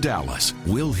College in Dallas.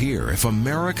 We'll hear if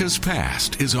America's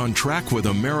past is on track with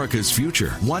America's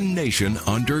future. One nation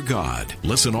under God.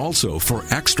 Listen also for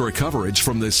extra coverage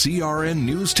from the CRN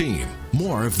News team.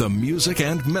 More of the music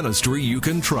and ministry you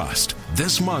can trust.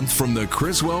 This month from the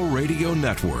Criswell Radio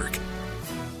Network.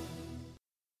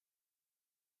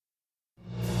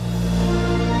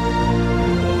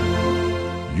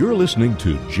 You're listening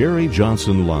to Jerry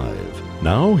Johnson Live.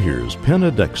 Now here's Penna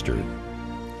Dexter.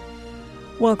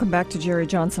 Welcome back to Jerry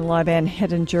Johnson Live. Ann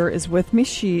Hedinger is with me.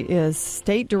 She is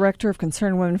State Director of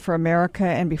Concerned Women for America.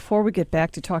 And before we get back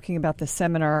to talking about the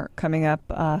seminar coming up,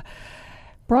 Barack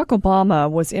Obama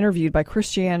was interviewed by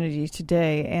Christianity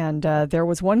Today, and there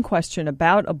was one question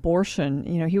about abortion.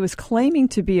 You know, he was claiming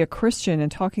to be a Christian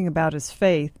and talking about his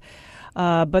faith.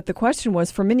 But the question was,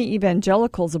 for many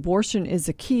evangelicals, abortion is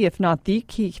a key, if not the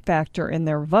key factor in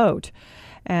their vote.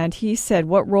 And he said,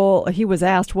 he was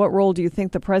asked, what role do you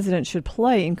think the president should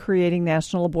play in creating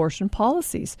national abortion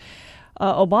policies?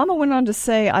 Obama went on to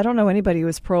say, I don't know anybody who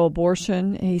is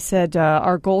pro-abortion. He said,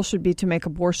 our goal should be to make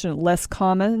abortion less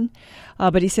common.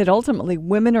 But he said, ultimately,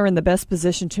 women are in the best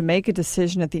position to make a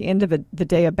decision at the end of the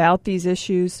day about these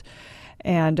issues.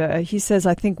 And he says,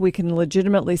 I think we can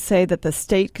legitimately say that the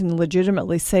state can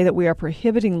legitimately say that we are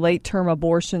prohibiting late-term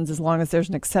abortions as long as there's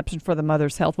an exception for the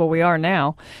mother's health. Well, we are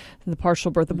now. The partial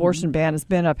birth abortion ban has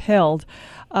been upheld.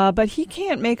 But he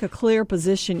can't make a clear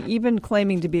position, even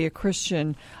claiming to be a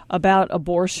Christian, about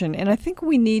abortion. And I think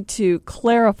we need to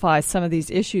clarify some of these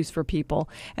issues for people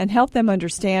and help them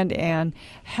understand and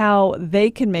how they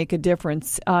can make a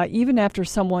difference, even after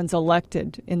someone's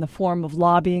elected, in the form of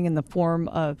lobbying, in the form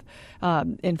of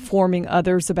informing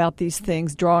others about these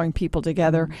things, drawing people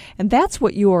together. And that's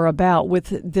what you are about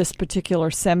with this particular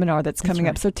seminar that's coming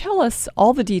up. So tell us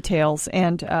all the details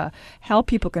and how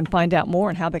people can find out more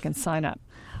and how they can sign up.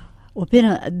 Well,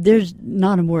 Penna, there's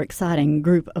not a more exciting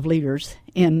group of leaders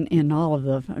in all of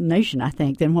the nation, I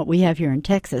think, than what we have here in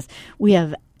Texas. We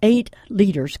have 8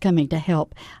 leaders coming to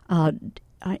help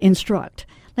instruct.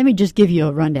 Let me just give you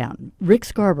a rundown. Rick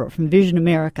Scarborough from Vision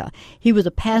America. He was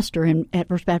a pastor at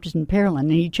First Baptist in Pearland,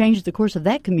 and he changed the course of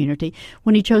that community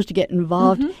when he chose to get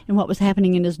involved in what was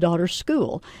happening in his daughter's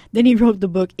school. Then he wrote the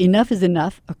book, Enough is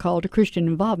Enough, A Call to Christian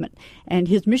Involvement. And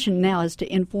his mission now is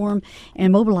to inform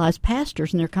and mobilize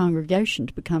pastors in their congregation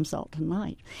to become salt and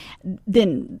light.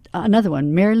 Then another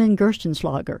one, Marilyn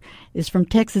Gerstenslager, is from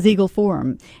Texas Eagle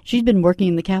Forum. She's been working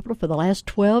in the Capitol for the last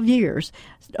 12 years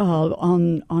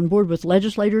on board with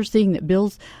legislators legislators, seeing that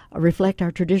bills reflect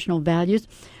our traditional values.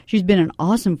 She's been an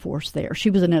awesome force there. She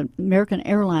was an American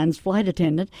Airlines flight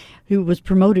attendant who was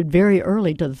promoted very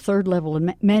early to the third level of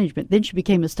management. Then she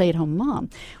became a stay-at-home mom.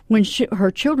 When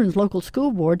her children's local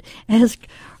school board asked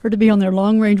her to be on their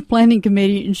long-range planning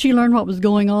committee and she learned what was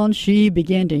going on, she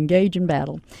began to engage in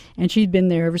battle. And she's been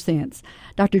there ever since.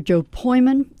 Dr. Joe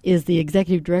Poyman is the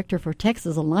executive director for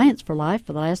Texas Alliance for Life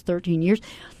for the last 13 years.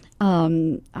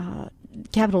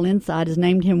 Capital Insight has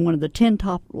named him one of the 10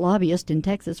 top lobbyists in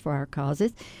Texas for our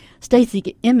causes.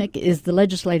 Stacey Emick is the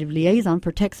legislative liaison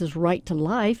for Texas Right to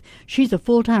Life. She's a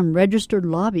full-time registered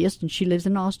lobbyist, and she lives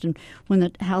in Austin when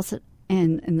the House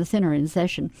and the Senate are in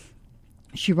session.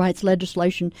 She writes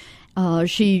legislation.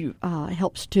 She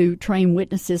helps to train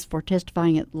witnesses for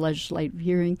testifying at the legislative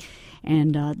hearing,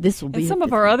 and this will be. And some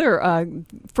of our other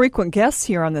frequent guests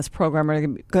here on this program are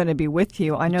going to be with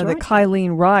you. I know that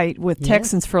Kylene Wright with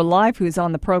Texans for Life, who's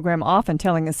on the program often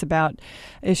telling us about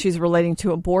issues relating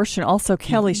to abortion. Also,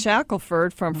 Kelly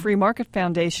Shackelford from Free Market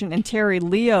Foundation and Terry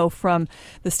Leo from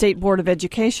the State Board of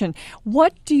Education.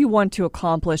 What do you want to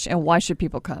accomplish, and why should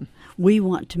people come? We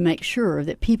want to make sure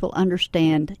that people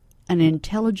understand an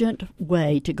intelligent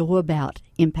way to go about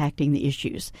impacting the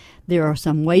issues. There are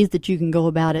some ways that you can go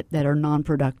about it that are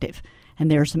non-productive,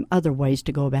 and there are some other ways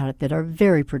to go about it that are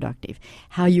very productive.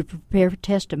 How you prepare for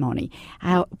testimony.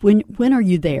 When are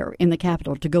you there in the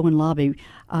Capitol to go and lobby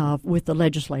with the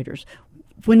legislators?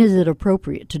 When is it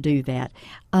appropriate to do that?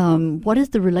 What is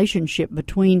the relationship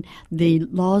between the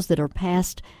laws that are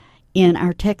passed in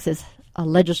our Texas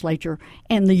legislature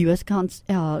and the U.S.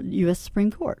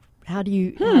 Supreme Court? How do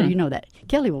you know that?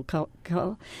 Kelly will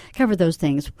cover those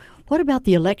things. What about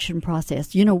the election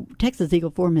process? You know, Texas Eagle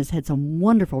Forum has had some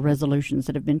wonderful resolutions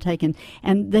that have been taken,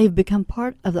 and they've become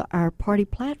part of our party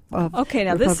platform. Okay,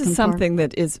 now this is something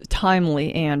that is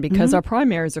timely, Ann, because our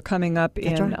primaries are coming up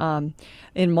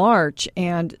in March,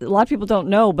 and a lot of people don't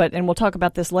know, and we'll talk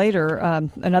about this later,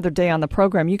 another day on the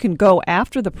program. You can go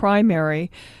after the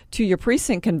primary to your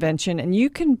precinct convention, and you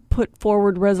can put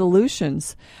forward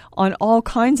resolutions on all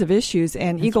kinds of issues,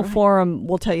 and Eagle Forum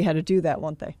will tell you how to do that,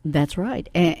 won't they? That's right.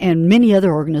 And many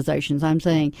other organizations, I'm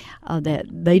saying that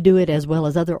they do it as well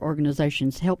as other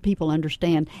organizations, help people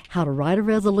understand how to write a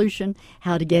resolution,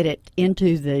 how to get it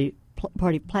into the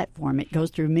party platform. It goes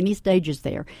through many stages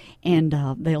there, and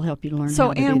they'll help you learn how to do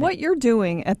that. So, Ann, what you're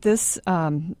doing at this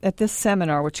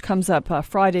seminar, which comes up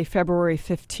Friday, February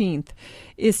 15th,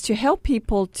 is to help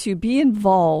people to be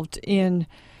involved in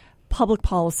public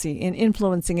policy, in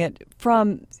influencing it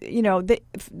from,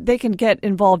 they can get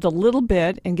involved a little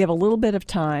bit and give a little bit of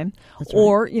time. That's right.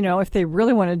 Or, if they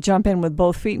really want to jump in with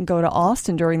both feet and go to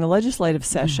Austin during the legislative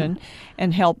session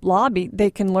and help lobby, they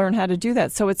can learn how to do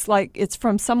that. So it's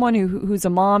from someone who's a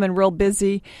mom and real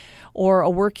busy, or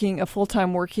a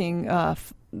full-time working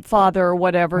father or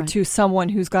whatever, to someone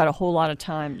who's got a whole lot of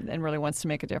time and really wants to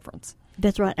make a difference.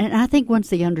 That's right. And I think once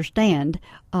they understand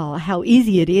how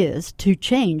easy it is to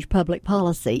change public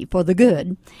policy for the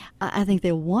good, I think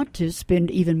they'll want to spend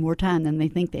even more time than they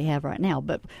think they have right now.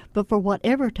 But for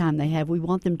whatever time they have, we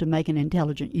want them to make an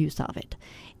intelligent use of it.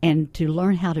 And to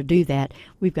learn how to do that,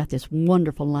 we've got this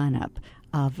wonderful lineup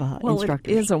of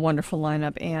instructors. It is a wonderful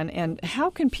lineup, Ann. And how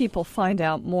can people find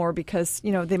out more? Because,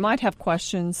 they might have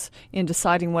questions in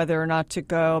deciding whether or not to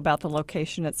go, about the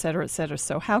location, et cetera, et cetera.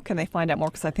 So how can they find out more?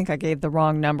 Because I think I gave the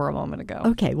wrong number a moment ago.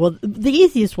 Okay. Well, the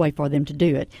easiest way for them to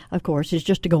do it, of course, is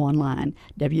just to go online,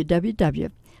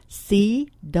 www.cwfa.org.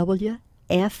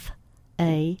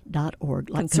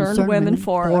 Concerned Women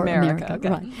for America.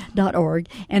 Okay. Right, .org.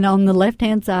 And on the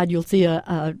left-hand side, you'll see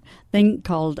a thing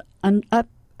called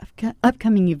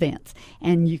upcoming events,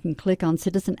 and you can click on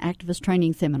Citizen Activist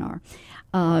Training Seminar.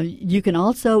 You can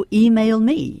also email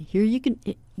me.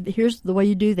 Here's the way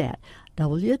you do that: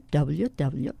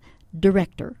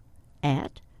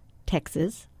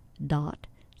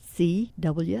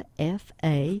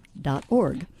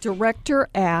 director@texas.cwfa.org.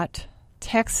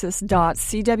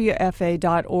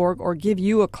 Director@texas.cwfa.org, or give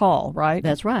you a call, right?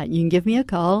 That's right. You can give me a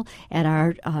call at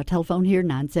our telephone here,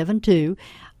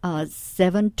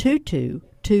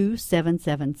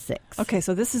 972-722-2776. Okay,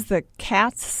 so this is the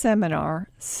CATS seminar,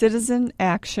 Citizen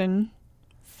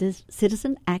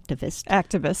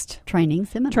Activist Training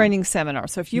Seminar.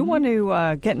 So if you want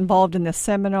to get involved in this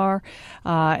seminar,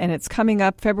 and it's coming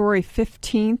up February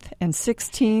 15th and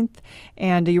 16th,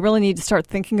 and you really need to start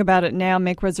thinking about it now,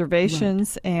 make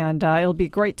reservations, and it'll be a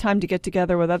great time to get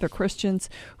together with other Christians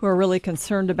who are really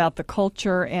concerned about the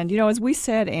culture. And, as we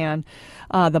said, Ann,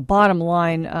 the bottom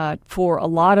line for a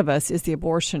lot of us is the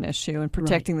abortion issue and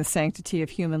protecting the sanctity of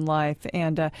human life.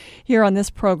 And here on this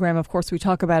program, of course, we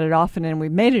talk about it often, and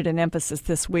we've made made it an emphasis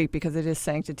this week because it is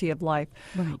Sanctity of Life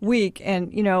Week.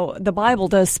 And, the Bible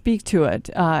does speak to it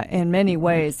in many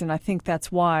ways, and I think that's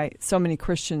why so many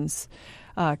Christians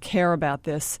care about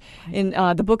this. In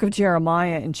the book of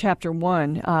Jeremiah, in chapter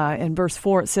 1, in verse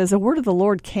 4, it says, "The word of the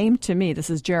Lord came to me," this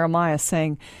is Jeremiah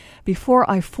saying, "Before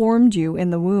I formed you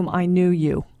in the womb, I knew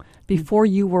you. Before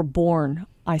you were born,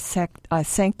 I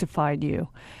sanctified you."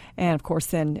 And, of course,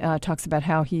 then talks about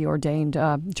how he ordained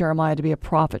Jeremiah to be a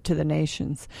prophet to the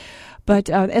nations. But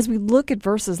as we look at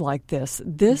verses like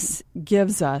this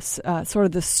gives us sort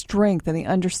of the strength and the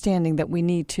understanding that we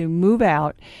need to move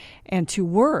out and to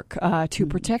work to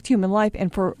protect human life.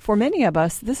 And for many of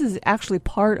us, this is actually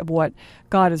part of what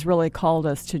God has really called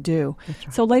us to do.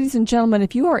 Right. So, ladies and gentlemen,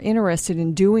 if you are interested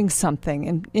in doing something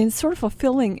and in sort of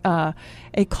fulfilling a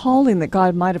calling that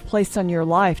God might have placed on your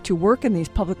life to work in these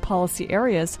public policy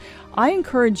areas, I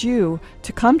encourage you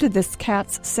to come to this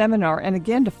CATS seminar. And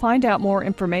again, to find out more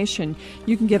information,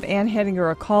 you can give Ann Hedinger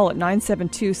a call at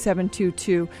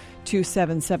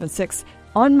 972-722-2776.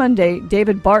 On Monday,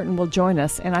 David Barton will join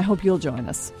us, and I hope you'll join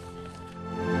us.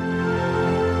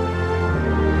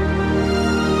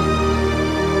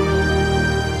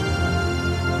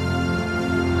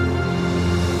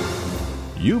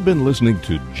 You've been listening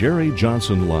to Jerry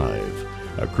Johnson Live,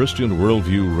 a Christian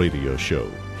Worldview radio show.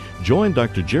 Join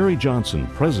Dr. Jerry Johnson,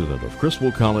 president of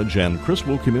Criswell College and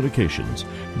Criswell Communications,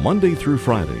 Monday through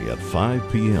Friday at 5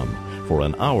 p.m. for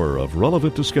an hour of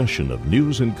relevant discussion of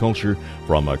news and culture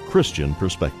from a Christian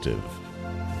perspective.